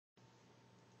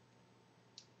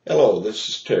Hello, this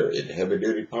is Terry at Heavy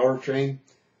Duty Powertrain.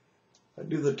 I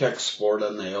do the tech support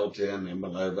on the L10,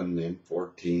 M11,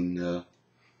 M14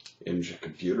 engine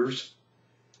computers.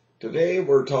 Today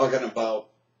we're talking about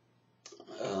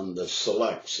the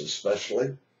selects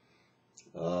especially.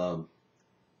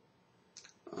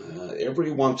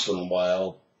 Every once in a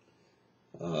while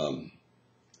I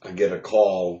get a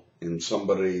call and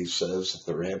somebody says that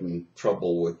they're having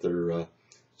trouble with their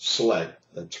select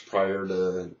that's prior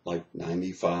to like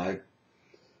 95.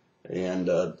 And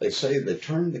they say they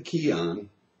turn the key on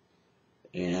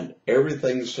and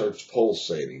everything starts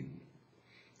pulsating.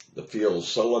 The field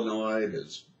solenoid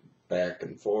is back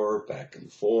and forth, back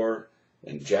and forth.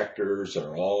 Injectors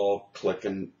are all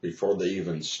clicking before they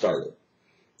even started.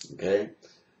 Okay?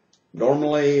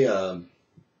 Normally, that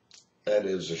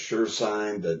is a sure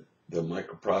sign that the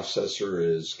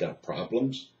microprocessor has got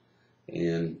problems,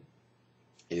 and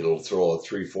it'll throw a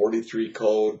 343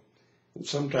 code, and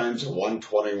sometimes a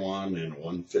 121 and a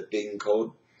 115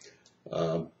 code,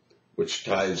 which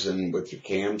ties in with your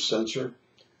cam sensor.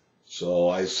 So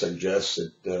I suggest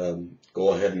that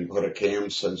go ahead and put a cam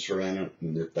sensor in it,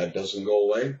 and if that doesn't go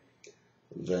away,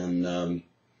 then the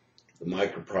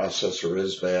microprocessor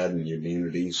is bad and you need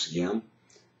an ECM,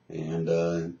 and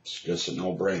it's just a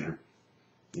no-brainer.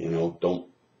 You know, don't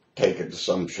take it to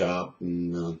some shop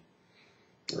and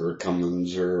or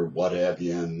Cummins or what have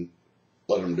you and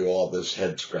let them do all this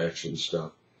head scratching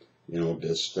stuff. You know,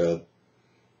 just you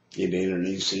need an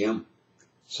ECM.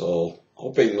 So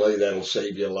hopefully that'll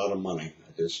save you a lot of money.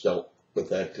 I just dealt with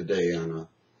that today on a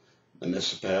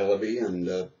municipality, and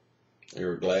they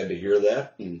were glad to hear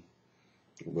that, and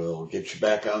we'll get you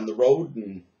back on the road.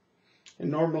 And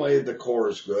normally the core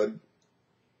is good,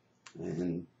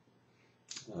 and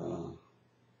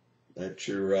that's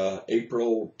your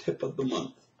April tip of the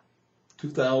month,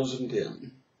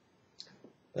 2010.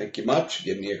 Thank you much.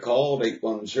 Give me a call at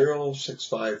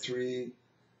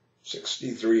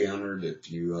 810-653-6300 if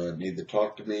you need to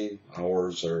talk to me.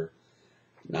 Hours are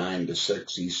 9 to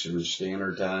 6 Eastern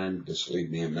Standard Time. Just leave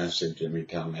me a message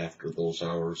anytime after those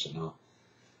hours, and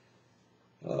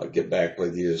I'll get back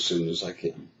with you as soon as I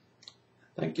can.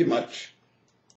 Thank you much.